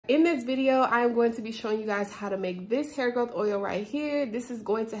In this video, I am going to be showing you guys how to make this hair growth oil right here. This is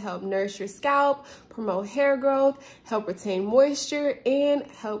going to help nourish your scalp, promote hair growth, help retain moisture, and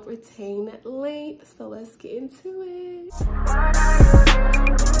help retain length. So let's get into it.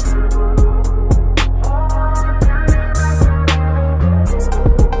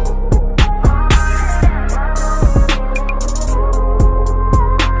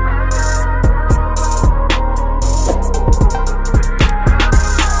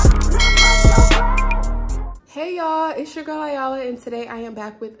 It's your girl Ayala, and today I am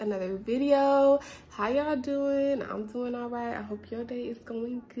back with another video. How y'all doing? I'm doing all right. I hope your day is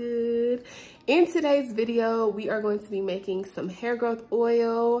going good. In today's video, we are going to be making some hair growth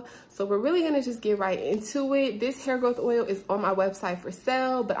oil. So we're really going to just get right into it. This hair growth oil is on my website for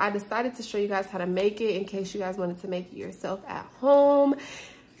sale, but I decided to show you guys how to make it in case you guys wanted to make it yourself at home.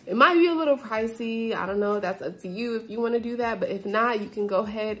 It might be a little pricey. I don't know. That's up to you if you want to do that. But if not, you can go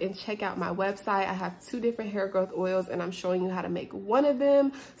ahead and check out my website. I have 2 different hair growth oils and I'm showing you how to make one of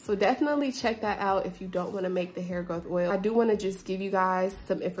them. So definitely check that out if you don't want to make the hair growth oil. I do want to just give you guys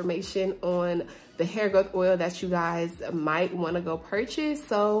some information on the hair growth oil that you guys might want to go purchase.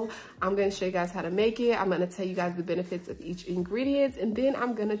 So I'm going to show you guys how to make it. I'm going to tell you guys the benefits of each ingredient, and then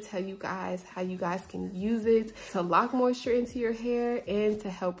I'm going to tell you guys how you guys can use it to lock moisture into your hair and to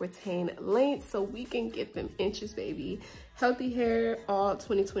help retain length so we can get them inches, baby. Healthy hair all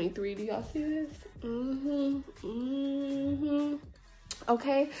 2023. Do y'all see this?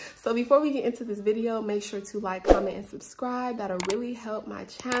 Okay, so before we get into this video, make sure to like, comment, and subscribe. That'll really help my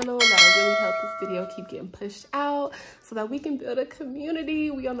channel. That'll really help this video keep getting pushed out so that we can build a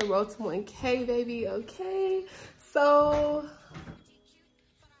community. We on the road to 1K, baby, okay? So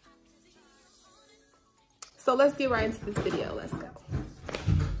let's get right into this video. Let's go.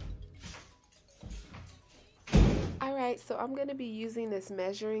 So I'm going to be using this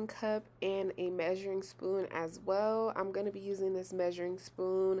measuring cup and a measuring spoon as well. I'm going to be using this measuring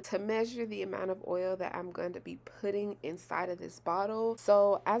spoon to measure the amount of oil that I'm going to be putting inside of this bottle.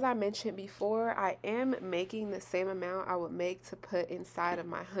 So as I mentioned before, I am making the same amount I would make to put inside of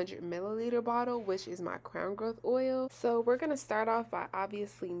my 100 milliliter bottle, which is my crown growth oil. So we're going to start off by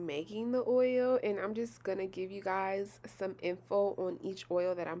obviously making the oil, and I'm just going to give you guys some info on each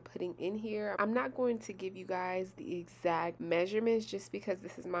oil that I'm putting in here. I'm not going to give you guys the exact measurements just because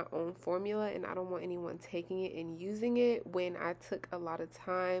this is my own formula and I don't want anyone taking it and using it when I took a lot of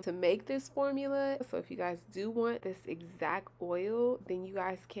time to make this formula. So if you guys do want this exact oil, then you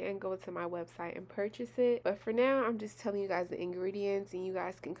guys can go to my website and purchase it. But for now, I'm just telling you guys the ingredients and you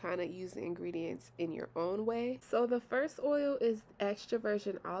guys can kind of use the ingredients in your own way. So the first oil is extra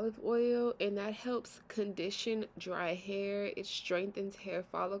virgin olive oil, and that helps condition dry hair. It strengthens hair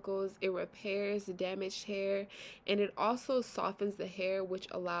follicles, it repairs damaged hair, and it also softens the hair, which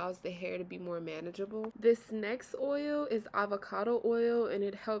allows the hair to be more manageable. This next oil is avocado oil, and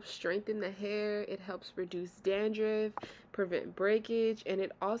it helps strengthen the hair. It helps reduce dandruff, prevent breakage, and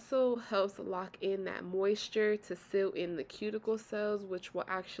it also helps lock in that moisture to seal in the cuticle cells, which will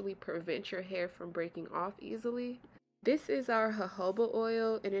actually prevent your hair from breaking off easily. This is our jojoba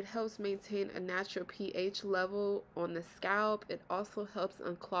oil, and it helps maintain a natural pH level on the scalp. It also helps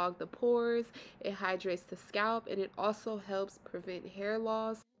unclog the pores, it hydrates the scalp, and it also helps prevent hair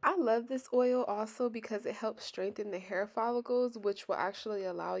loss. I love this oil also because it helps strengthen the hair follicles, which will actually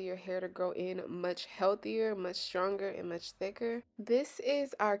allow your hair to grow in much healthier, much stronger, and much thicker. This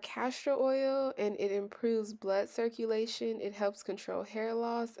is our castor oil, and it improves blood circulation. It helps control hair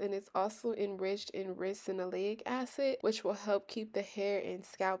loss, and it's also enriched in ricinoleic acid, which will help keep the hair and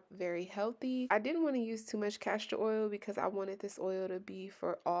scalp very healthy. I didn't want to use too much castor oil because I wanted this oil to be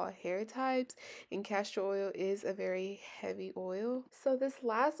for all hair types, and castor oil is a very heavy oil. So this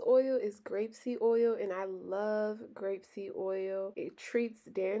last oil is grapeseed oil, and I love grapeseed oil. It treats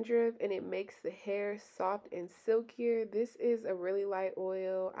dandruff and it makes the hair soft and silkier. This is a really light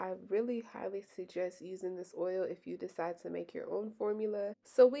oil. I really highly suggest using this oil if you decide to make your own formula.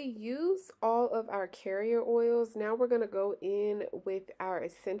 So we use all of our carrier oils. Now we're going to go in with our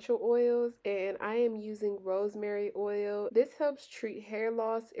essential oils, and I am using rosemary oil. This helps treat hair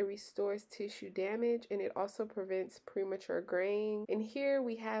loss, it restores tissue damage, and it also prevents premature graying. And here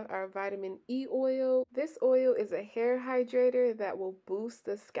we have our vitamin E oil. This oil is a hair hydrator that will boost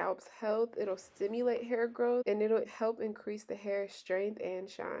the scalp's health. It'll stimulate hair growth, and it'll help increase the hair strength and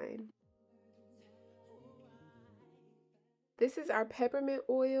shine. This is our peppermint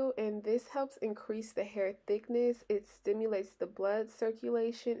oil, and this helps increase the hair thickness. It stimulates the blood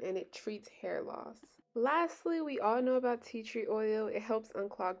circulation, and it treats hair loss. Lastly, we all know about tea tree oil. It helps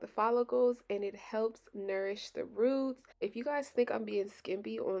unclog the follicles and it helps nourish the roots. If you guys think I'm being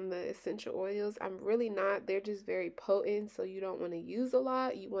skimpy on the essential oils, I'm really not. They're just very potent, so you don't want to use a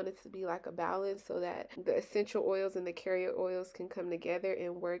lot. You want it to be like a balance so that the essential oils and the carrier oils can come together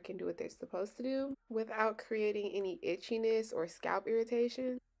and work and do what they're supposed to do without creating any itchiness or scalp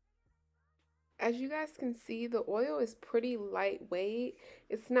irritation. As you guys can see, the oil is pretty lightweight.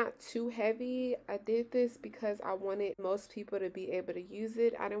 It's not too heavy. I did this because I wanted most people to be able to use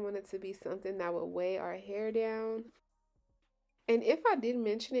it. I didn't want it to be something that would weigh our hair down. And if I did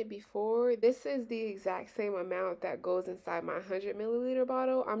mention it before, this is the exact same amount that goes inside my 100 milliliter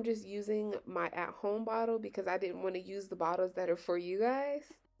bottle. I'm just using my at-home bottle because I didn't want to use the bottles that are for you guys.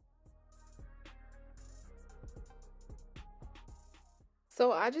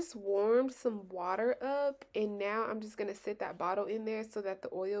 So I just warmed some water up and now I'm just going to sit that bottle in there so that the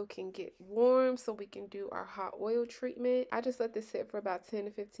oil can get warm so we can do our hot oil treatment. I just let this sit for about 10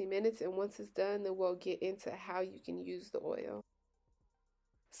 to 15 minutes and once it's done, then we'll get into how you can use the oil.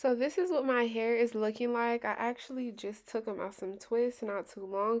 So this is what my hair is looking like. I actually just took them out some twists not too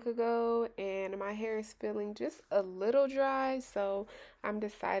long ago and my hair is feeling just a little dry. So I'm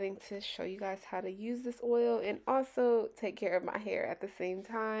deciding to show you guys how to use this oil and also take care of my hair at the same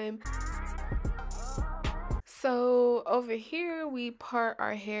time. So over here, we part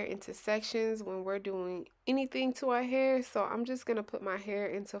our hair into sections when we're doing anything to our hair. So I'm just going to put my hair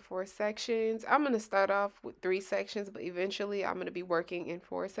into 4 sections. I'm going to start off with 3 sections, but eventually I'm going to be working in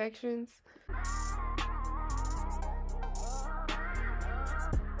 4 sections.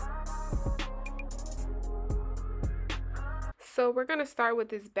 So we're going to start with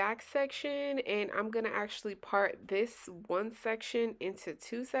this back section and I'm going to actually part this 1 section into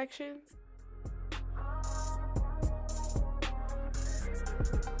 2 sections.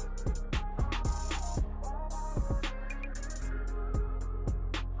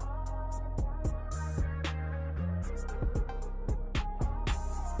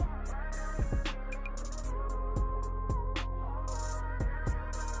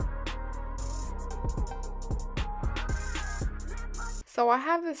 So I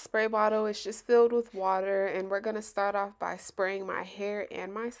have this spray bottle, it's just filled with water and we're going to start off by spraying my hair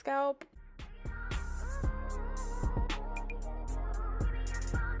and my scalp.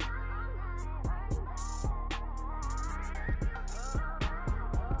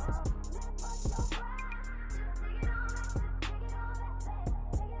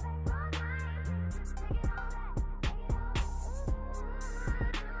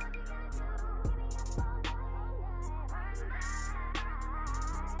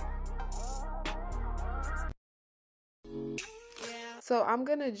 So I'm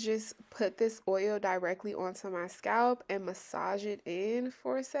gonna just put this oil directly onto my scalp and massage it in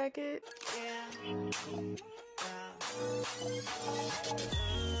for a second.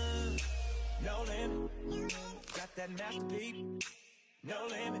 No limit, got that masterpiece. No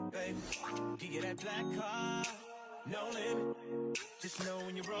limit, baby. Give you that black car. No limit. Just know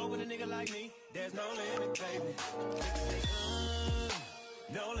when you roll with a nigga like me, there's no limit, baby.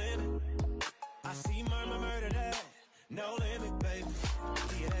 No limit. I see murder that. No limit, baby.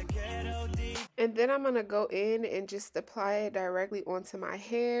 And then I'm gonna go in and just apply it directly onto my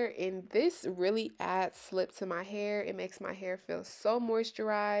hair, and this really adds slip to my hair. It makes my hair feel so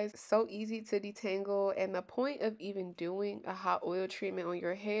moisturized, so easy to detangle, and the point of even doing a hot oil treatment on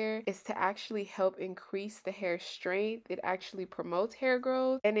your hair is to actually help increase the hair strength. It actually promotes hair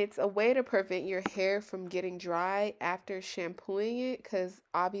growth, and it's a way to prevent your hair from getting dry after shampooing it, because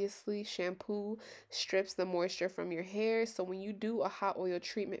obviously shampoo strips the moisture from your hair. So when you do a hot oil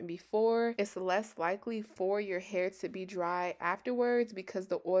treatment before, it's less likely for your hair to be dry afterwards because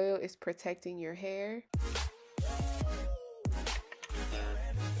the oil is protecting your hair.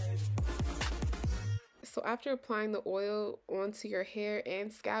 So after applying the oil onto your hair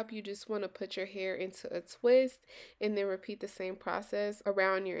and scalp, you just want to put your hair into a twist and then repeat the same process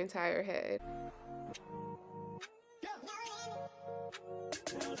around your entire head.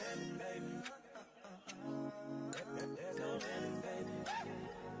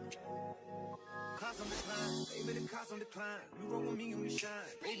 On decline, baby, the cost on decline. You roll with me and we shine,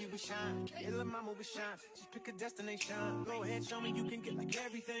 baby, we shine. Little mama, we shine. Just pick a destination. Go ahead, show me you can get like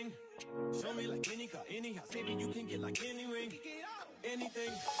everything. Show me like any car, any house, baby, you can get like any ring,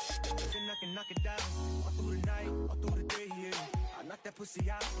 anything. Then I can knock it down all through the night, all through the day. Yeah, I knock that pussy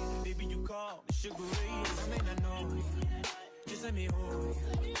out, baby, you call the Sugar Ray. I may not know you, just let me hold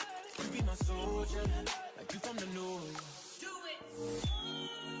you. You be my soldier, like you from the north. Do it.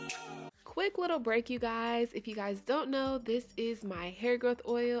 Quick little break, you guys. If you guys don't know, this is my hair growth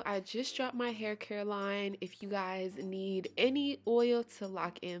oil. I just dropped my hair care line. If you guys need any oil to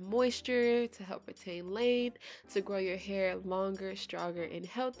lock in moisture, to help retain length, to grow your hair longer, stronger, and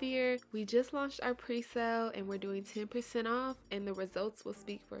healthier, we just launched our pre-sale and we're doing 10% off, and the results will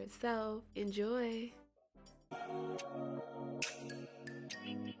speak for itself. Enjoy.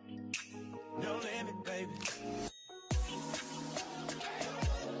 No limit, baby.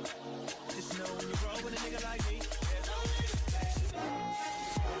 Just know when you roll with a nigga like me, there's no limit, baby.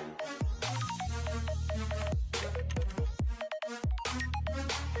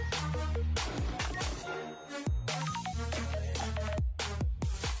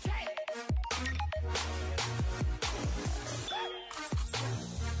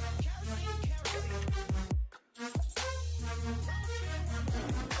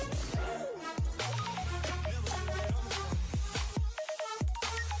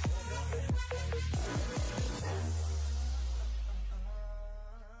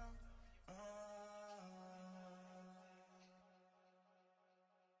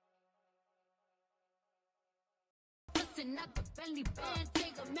 Not the belly band,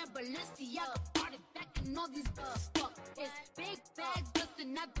 take a member, let's see y'all party back and all these fuck. It's big bags,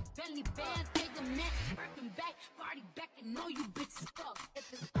 bustin' out the belly band, take a man, working back, party back and all you bitches fuck.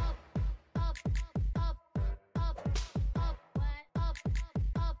 If it's up, up, up, up, up, up, up,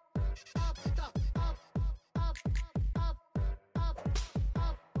 up,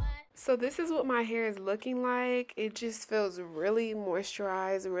 So this is what my hair is looking like. It just feels really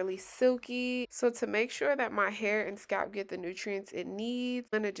moisturized, really silky. So to make sure that my hair and scalp get the nutrients it needs,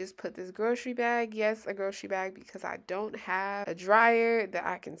 I'm gonna just put this grocery bag. Yes, a grocery bag, because I don't have a dryer that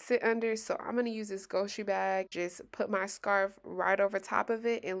I can sit under. So I'm gonna use this grocery bag, just put my scarf right over top of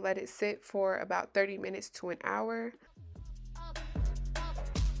it and let it sit for about 30 minutes to an hour.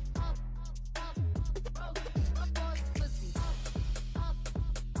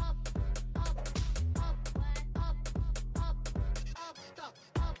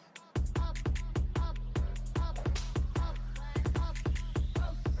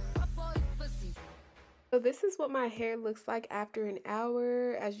 So this is what my hair looks like after an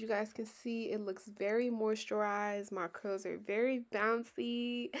hour. As you guys can see, it looks very moisturized. My curls are very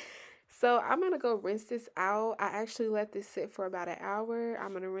bouncy. So I'm going to go rinse this out. I actually let this sit for about an hour. I'm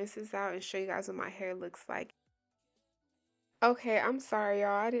going to rinse this out and show you guys what my hair looks like. Okay, I'm sorry,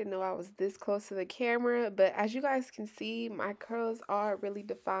 y'all. I didn't know I was this close to the camera, but as you guys can see, my curls are really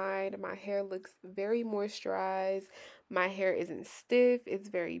defined. My hair looks very moisturized. My hair isn't stiff. It's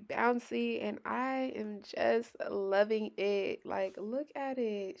very bouncy, and I am just loving it. Like, look at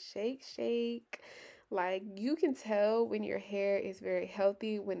it. Shake, shake. Like, you can tell when your hair is very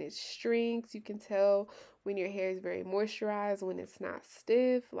healthy, when it shrinks. You can tell when your hair is very moisturized, when it's not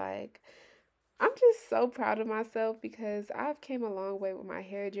stiff. Like, I'm just so proud of myself because I've came a long way with my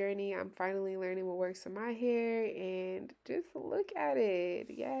hair journey. I'm finally learning what works for my hair, and just look at it.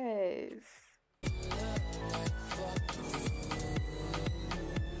 Yes.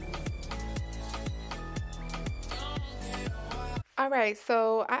 Alright,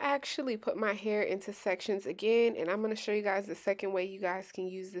 so I actually put my hair into sections again, and I'm going to show you guys the second way you guys can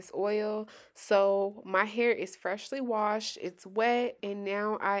use this oil. So my hair is freshly washed, it's wet, and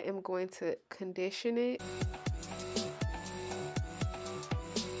now I am going to condition it.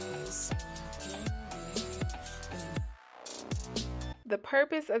 The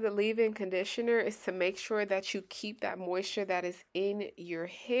purpose of the leave-in conditioner is to make sure that you keep that moisture that is in your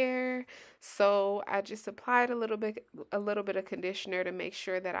hair. So I just applied a little bit of conditioner to make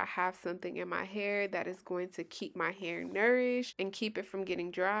sure that I have something in my hair that is going to keep my hair nourished and keep it from getting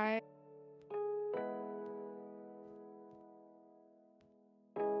dry.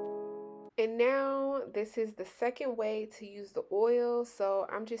 And now this is the second way to use the oil. So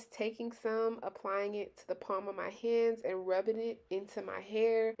I'm just taking some, applying it to the palm of my hands and rubbing it into my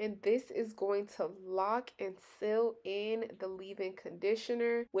hair. And this is going to lock and seal in the leave-in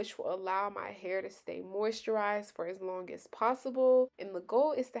conditioner, which will allow my hair to stay moisturized for as long as possible. And the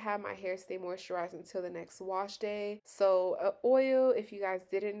goal is to have my hair stay moisturized until the next wash day. So oil, if you guys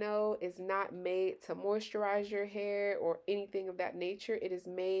didn't know, is not made to moisturize your hair or anything of that nature. It is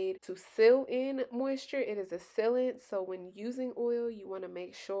made to seal in moisture. It is a sealant, so when using oil, you want to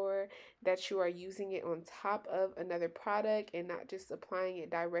make sure that you are using it on top of another product and not just applying it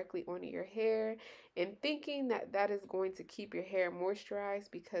directly onto your hair and thinking that that is going to keep your hair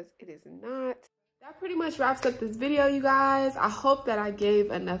moisturized, because it is not. That pretty much wraps up this video, you guys. I hope that I gave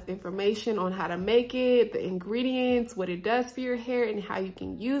enough information on how to make it, the ingredients, what it does for your hair, and how you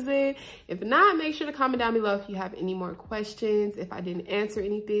can use it. If not, make sure to comment down below if you have any more questions, if I didn't answer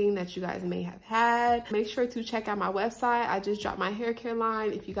anything that you guys may have had. Make sure to check out my website. I just dropped my hair care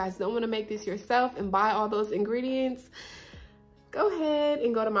line. If you guys don't want to make this yourself and buy all those ingredients, go ahead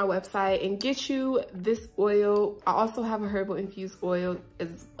and go to my website and get you this oil. I also have a herbal infused oil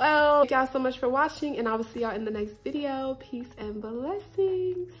as well. Thank y'all so much for watching, and I will see y'all in the next video. Peace and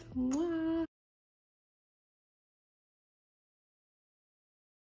blessings. Mwah.